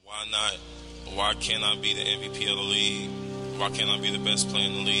Why not? Why can't I be the MVP of the league? Why can't I be the best player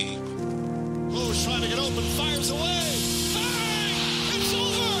in the league? Bulls trying to get open, fires away. Bang! It's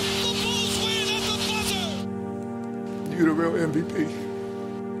over! The Bulls win at the buzzer! You're the real MVP.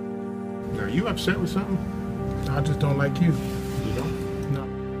 Are you upset with something? I just don't like you. You don't? No.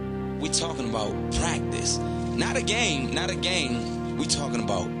 We're talking about practice. Not a game. We're talking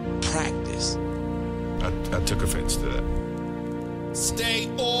about practice. I took offense to that. Stay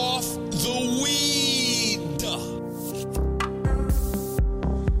off the weed.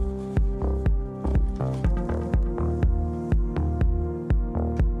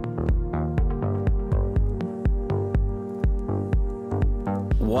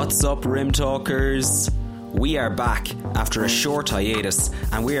 What's up, Rim Talkers? We are back after a short hiatus,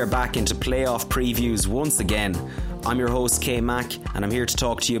 and we are back into playoff previews once again. I'm your host, K Mac, and I'm here to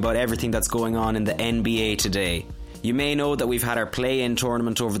talk to you about everything that's going on in the NBA today. You may know that we've had our play-in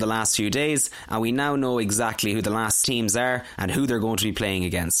tournament over the last few days, and we now know exactly who the last teams are and who they're going to be playing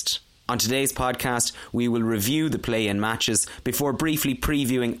against. On today's podcast, we will review the play-in matches before briefly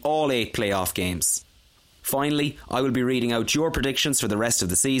previewing all 8 playoff games. Finally, I will be reading out your predictions for the rest of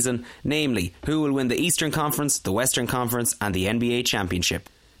the season, namely who will win the Eastern Conference, the Western Conference and the NBA Championship.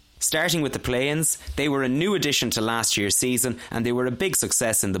 Starting with the play-ins, they were a new addition to last year's season and they were a big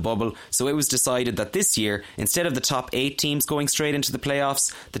success in the bubble, so it was decided that this year, instead of the top 8 teams going straight into the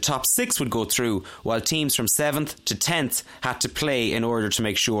playoffs, the top 6 would go through, while teams from 7th to 10th had to play in order to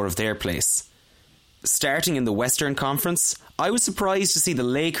make sure of their place. Starting in the Western Conference, I was surprised to see the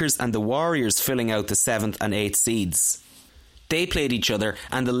Lakers and the Warriors filling out the 7th and 8th seeds. They played each other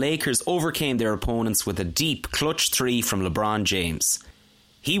and the Lakers overcame their opponents with a deep clutch 3 from LeBron James.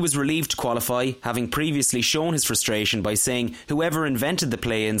 He was relieved to qualify, having previously shown his frustration by saying whoever invented the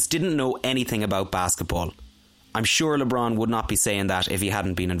play-ins didn't know anything about basketball. I'm sure LeBron would not be saying that if he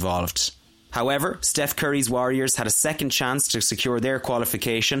hadn't been involved. However, Steph Curry's Warriors had a second chance to secure their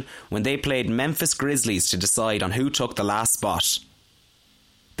qualification when they played Memphis Grizzlies to decide on who took the last spot.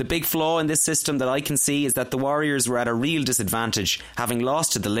 The big flaw in this system that I can see is that the Warriors were at a real disadvantage, having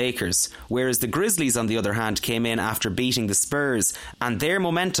lost to the Lakers, whereas the Grizzlies on the other hand came in after beating the Spurs, and their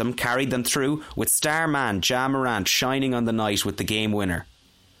momentum carried them through with star man Ja Morant shining on the night with the game winner.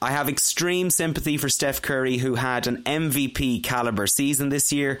 I have extreme sympathy for Steph Curry, who had an MVP caliber season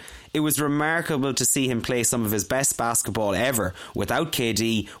this year. It was remarkable to see him play some of his best basketball ever, without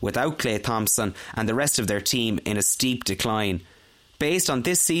KD, without Klay Thompson and the rest of their team in a steep decline. Based on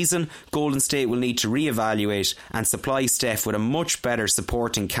this season, Golden State will need to reevaluate and supply Steph with a much better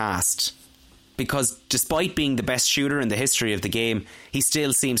supporting cast. Because despite being the best shooter in the history of the game, he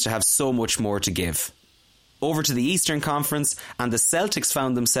still seems to have so much more to give. Over to the Eastern Conference, and the Celtics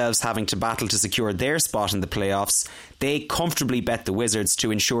found themselves having to battle to secure their spot in the playoffs. They comfortably bet the Wizards to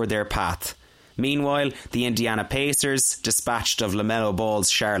ensure their path. Meanwhile, the Indiana Pacers dispatched of LaMelo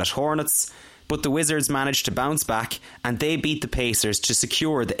Ball's Charlotte Hornets, but the Wizards managed to bounce back and they beat the Pacers to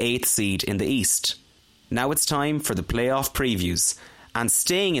secure the 8th seed in the East. Now it's time for the playoff previews. And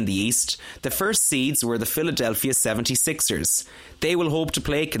staying in the East, the first seeds were the Philadelphia 76ers. They will hope to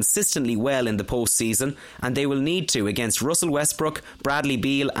play consistently well in the postseason, and they will need to against Russell Westbrook, Bradley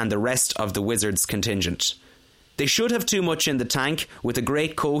Beal and the rest of the Wizards contingent. They should have too much in the tank, with a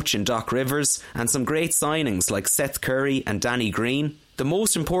great coach in Doc Rivers and some great signings like Seth Curry and Danny Green. The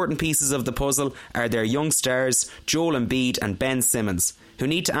most important pieces of the puzzle are their young stars Joel Embiid and Ben Simmons, who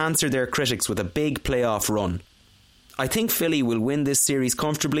need to answer their critics with a big playoff run. I think Philly will win this series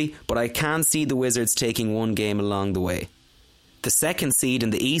comfortably, but I can see the Wizards taking one game along the way. The second seed in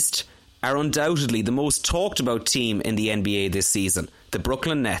the East are undoubtedly the most talked about team in the NBA this season, the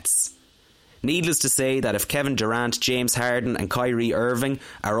Brooklyn Nets. Needless to say that if Kevin Durant, James Harden and Kyrie Irving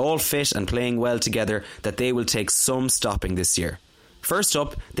are all fit and playing well together, that they will take some stopping this year. First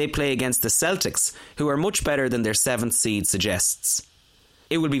up, they play against the Celtics, who are much better than their 7th seed suggests.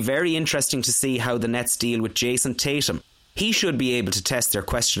 It will be very interesting to see how the Nets deal with Jason Tatum. He should be able to test their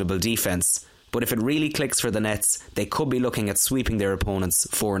questionable defence, but if it really clicks for the Nets, they could be looking at sweeping their opponents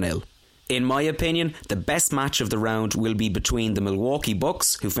 4-0. In my opinion, the best match of the round will be between the Milwaukee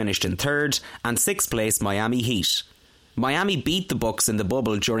Bucks, who finished in 3rd, and 6th place Miami Heat. Miami beat the Bucks in the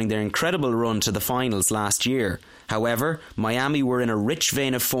bubble during their incredible run to the finals last year. However, Miami were in a rich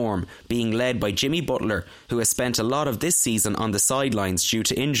vein of form, being led by Jimmy Butler, who has spent a lot of this season on the sidelines due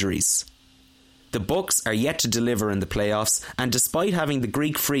to injuries. The Bucks are yet to deliver in the playoffs, and despite having the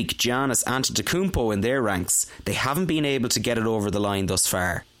Greek freak Giannis Antetokounmpo in their ranks, they haven't been able to get it over the line thus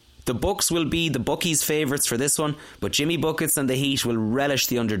far. The Bucks will be the bookies' favourites for this one, but Jimmy Buckets and the Heat will relish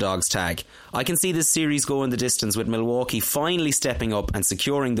the underdogs tag. I can see this series going the distance with Milwaukee finally stepping up and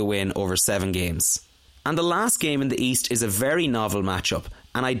securing the win over 7 games. And the last game in the East is a very novel matchup,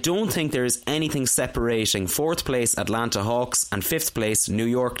 and I don't think there is anything separating 4th place Atlanta Hawks and 5th place New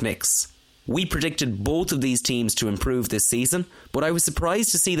York Knicks. We predicted both of these teams to improve this season, but I was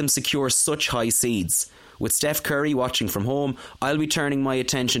surprised to see them secure such high seeds. With Steph Curry watching from home, I'll be turning my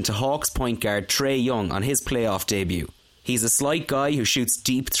attention to Hawks point guard Trae Young on his playoff debut. He's a slight guy who shoots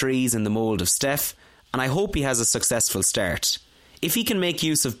deep threes in the mould of Steph, and I hope he has a successful start. If he can make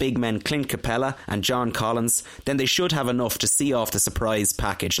use of big men Clint Capella and John Collins, then they should have enough to see off the surprise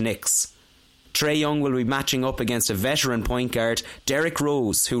package Knicks. Trae Young will be matching up against a veteran point guard, Derrick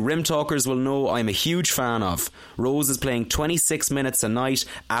Rose, who Rim Talkers will know I'm a huge fan of. Rose is playing 26 minutes a night,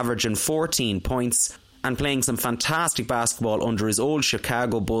 averaging 14 points, and playing some fantastic basketball under his old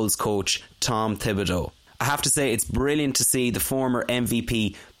Chicago Bulls coach, Tom Thibodeau. I have to say it's brilliant to see the former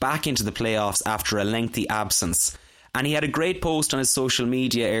MVP back into the playoffs after a lengthy absence. And he had a great post on his social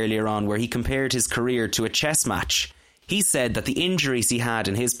media earlier on where he compared his career to a chess match. He said that the injuries he had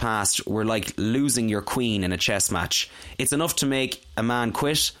in his past were like losing your queen in a chess match. It's enough to make a man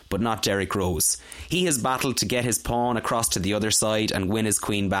quit, but not Derrick Rose. He has battled to get his pawn across to the other side and win his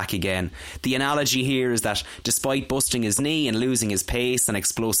queen back again. The analogy here is that despite busting his knee and losing his pace and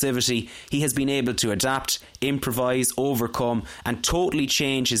explosivity, he has been able to adapt, improvise, overcome, and totally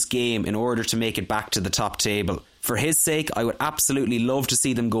change his game in order to make it back to the top table. For his sake, I would absolutely love to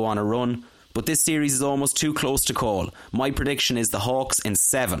see them go on a run, but this series is almost too close to call. My prediction is the Hawks in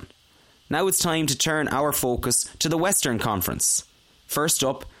 7. Now it's time to turn our focus to the Western Conference. First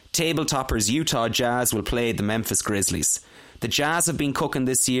up, table toppers Utah Jazz will play the Memphis Grizzlies. The Jazz have been cooking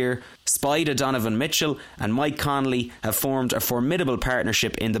this year. Spider Donovan Mitchell and Mike Conley have formed a formidable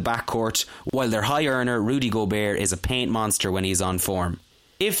partnership in the backcourt, while their high earner Rudy Gobert is a paint monster when he's on form.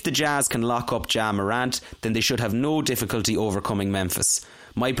 If the Jazz can lock up Ja Morant, then they should have no difficulty overcoming Memphis.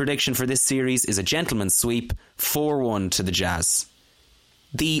 My prediction for this series is a gentleman's sweep, 4-1 to the Jazz.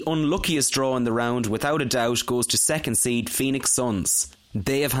 The unluckiest draw in the round, without a doubt, goes to second seed Phoenix Suns.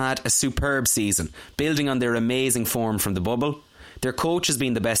 They have had a superb season, building on their amazing form from the bubble. Their coach has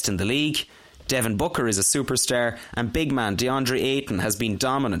been the best in the league. Devin Booker is a superstar, and big man DeAndre Ayton has been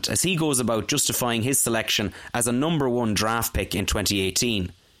dominant as he goes about justifying his selection as a number 1 draft pick in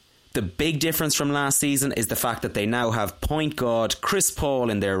 2018. The big difference from last season is the fact that they now have point guard Chris Paul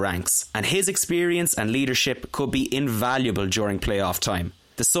in their ranks, and his experience and leadership could be invaluable during playoff time.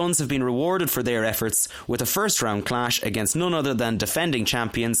 The Suns have been rewarded for their efforts with a first round clash against none other than defending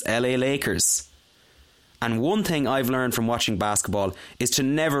champions LA Lakers. And one thing I've learned from watching basketball is to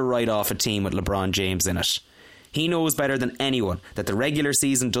never write off a team with LeBron James in it. He knows better than anyone that the regular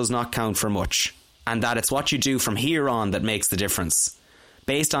season does not count for much, and that it's what you do from here on that makes the difference.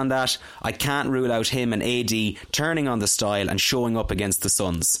 Based on that, I can't rule out him and AD turning on the style and showing up against the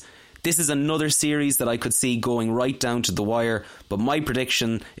Suns. This is another series that I could see going right down to the wire, but my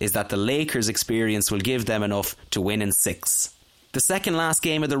prediction is that the Lakers' experience will give them enough to win in 6. The second last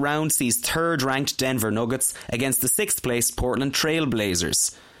game of the round sees third-ranked Denver Nuggets against the 6th-placed Portland Trail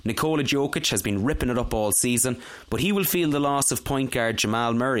Blazers. Nikola Jokic has been ripping it up all season, but he will feel the loss of point guard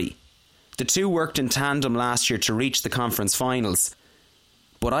Jamal Murray. The two worked in tandem last year to reach the conference finals,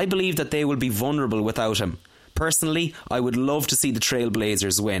 but I believe that they will be vulnerable without him. Personally, I would love to see the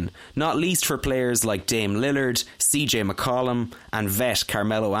Trailblazers win, not least for players like Dame Lillard, CJ McCollum and vet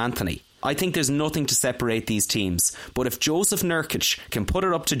Carmelo Anthony. I think there's nothing to separate these teams, but if Joseph Nurkic can put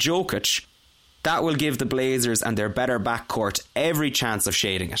it up to Jokic, that will give the Blazers and their better backcourt every chance of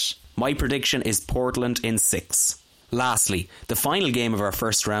shading it. My prediction is Portland in 6. Lastly, the final game of our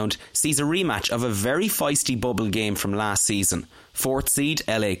first round sees a rematch of a very feisty bubble game from last season. 4th seed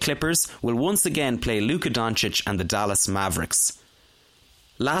LA Clippers will once again play Luka Doncic and the Dallas Mavericks.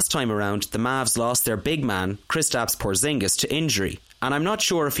 Last time around, the Mavs lost their big man, Kristaps Porzingis, to injury, and I'm not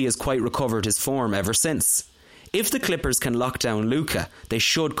sure if he has quite recovered his form ever since. If the Clippers can lock down Luka, they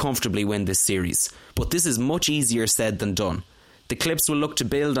should comfortably win this series, but this is much easier said than done. The Clips will look to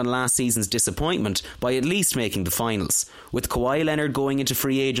build on last season's disappointment by at least making the finals. With Kawhi Leonard going into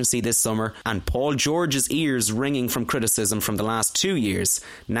free agency this summer and Paul George's ears ringing from criticism from the last 2 years,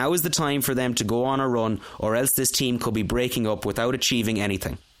 now is the time for them to go on a run, or else this team could be breaking up without achieving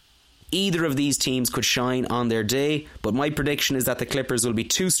anything. Either of these teams could shine on their day, but my prediction is that the Clippers will be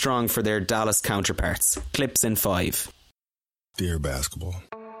too strong for their Dallas counterparts. Clips in 5. Dear basketball.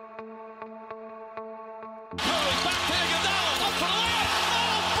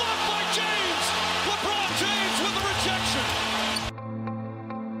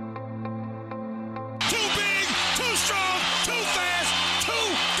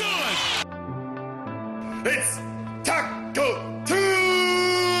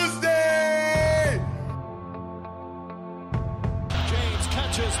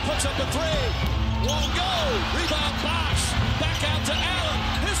 Launches, puts up a three. Won't go. Rebound Bosch. Back out to Allen.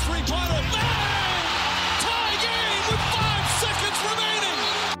 His three-pointer. Bang! Tie game with 5 seconds remaining.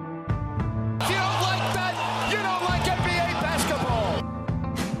 If you don't like that, you don't like NBA basketball.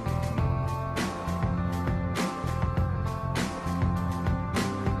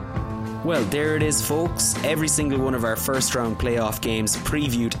 Well, there it is, folks. Every single one of our first round playoff games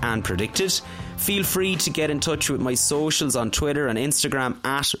previewed and predicted. Feel free to get in touch with my socials on Twitter and Instagram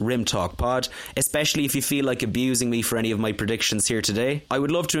at RimTalkPod, especially if you feel like abusing me for any of my predictions here today. I would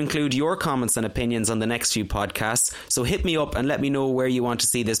love to include your comments and opinions on the next few podcasts, so hit me up and let me know where you want to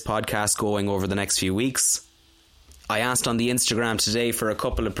see this podcast going over the next few weeks. I asked on the Instagram today for a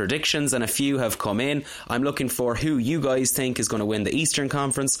couple of predictions and a few have come in. I'm looking for who you guys think is going to win the Eastern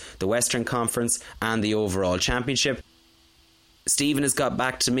Conference, the Western Conference and the overall championship. Stephen has got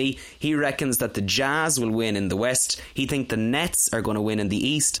back to me. He reckons that the Jazz will win in the West. He thinks the Nets are going to win in the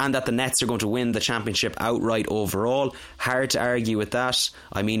East and that the Nets are going to win the championship outright overall. Hard to argue with that.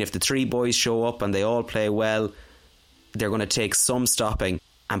 I mean, if the three boys show up and they all play well, they're going to take some stopping.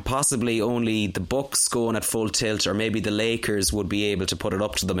 And possibly only the Bucks going at full tilt, or maybe the Lakers would be able to put it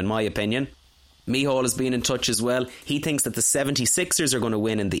up to them, in my opinion. Mihal has been in touch as well. He thinks that the 76ers are going to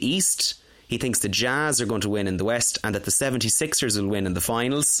win in the East. He thinks the Jazz are going to win in the West and that the 76ers will win in the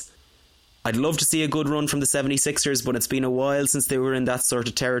finals. I'd love to see a good run from the 76ers, but it's been a while since they were in that sort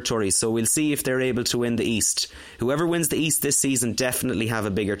of territory, so we'll see if they're able to win the East. Whoever wins the East this season definitely have a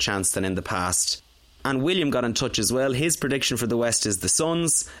bigger chance than in the past. And William got in touch as well. His prediction for the West is the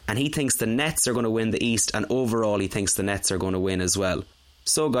Suns, and he thinks the Nets are going to win the East, and overall he thinks the Nets are going to win as well.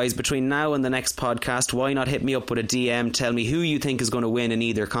 So guys, between now and the next podcast, why not hit me up with a DM, tell me who you think is going to win in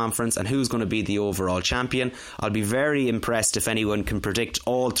either conference and who's going to be the overall champion. I'll be very impressed if anyone can predict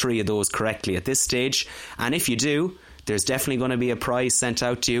all three of those correctly at this stage. And if you do, there's definitely going to be a prize sent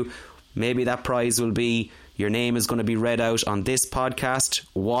out to you. Maybe that prize will be your name is going to be read out on this podcast.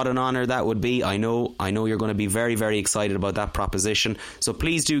 What an honour that would be. I know you're going to be very, very excited about that proposition. So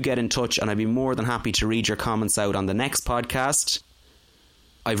please do get in touch and I'd be more than happy to read your comments out on the next podcast.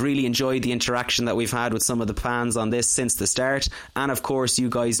 I've really enjoyed the interaction that we've had with some of the fans on this since the start, and of course you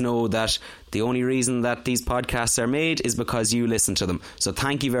guys know that the only reason that these podcasts are made is because you listen to them. So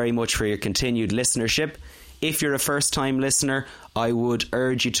thank you very much for your continued listenership. If you're a first time listener, I would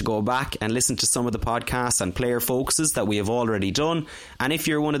urge you to go back and listen to some of the podcasts and player focuses that we have already done. And if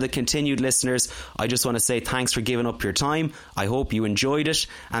you're one of the continued listeners, I just want to say thanks for giving up your time. I hope you enjoyed it.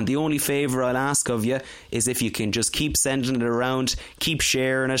 And the only favour I'll ask of you is if you can just keep sending it around, keep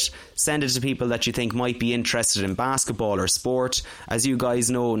sharing it, send it to people that you think might be interested in basketball or sport. As you guys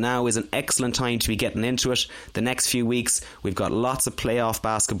know, now is an excellent time to be getting into it. The next few weeks, we've got lots of playoff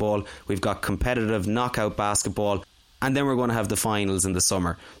basketball, we've got competitive knockout basketball, and then we're going to have the finals in the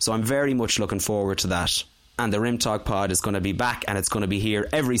summer. So I'm very much looking forward to that. And the Rim Talk Pod is going to be back, and it's going to be here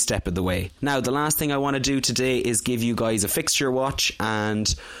every step of the way. Now, the last thing I want to do today is give you guys a fixture watch,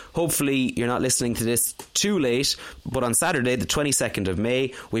 and hopefully you're not listening to this too late, but on Saturday, the 22nd of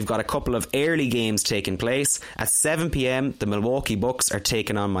May, we've got a couple of early games taking place. At 7 p.m, the Milwaukee Bucks are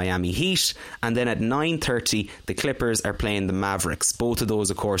taking on Miami Heat, and then at 9:30, the Clippers are playing the Mavericks. Both of those,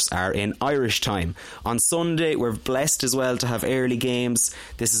 of course, are in Irish time. On Sunday, we're blessed as well to have early games.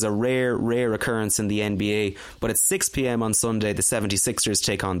 This is a rare occurrence in the NBA. But at 6 p.m. on Sunday, the 76ers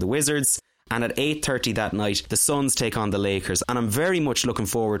take on the Wizards, and at 8:30 that night, the Suns take on the Lakers, and I'm very much looking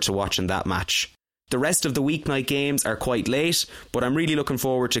forward to watching that match. The rest of the weeknight games are quite late, but I'm really looking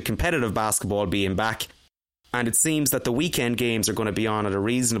forward to competitive basketball being back, and it seems that the weekend games are going to be on at a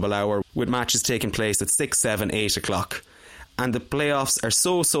reasonable hour, with matches taking place at 6, 7, 8 o'clock. And the playoffs are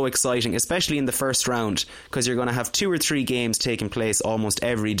so exciting, especially in the first round, because you're going to have 2 or 3 games taking place almost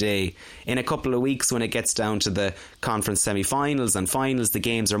every day. In a couple of weeks, when it gets down to the conference semi-finals and finals, the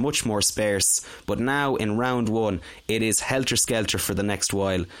games are much more sparse. But now in round 1, it is helter-skelter for the next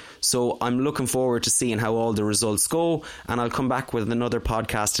while. So I'm looking forward to seeing how all the results go, and I'll come back with another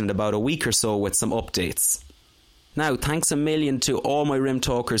podcast in about a week or so with some updates. Now, thanks a million to all my Rim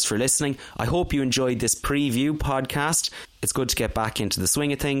Talkers for listening. I hope you enjoyed this preview podcast. It's good to get back into the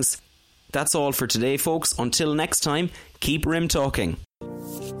swing of things. That's all for today, folks. Until next time, keep Rim Talking.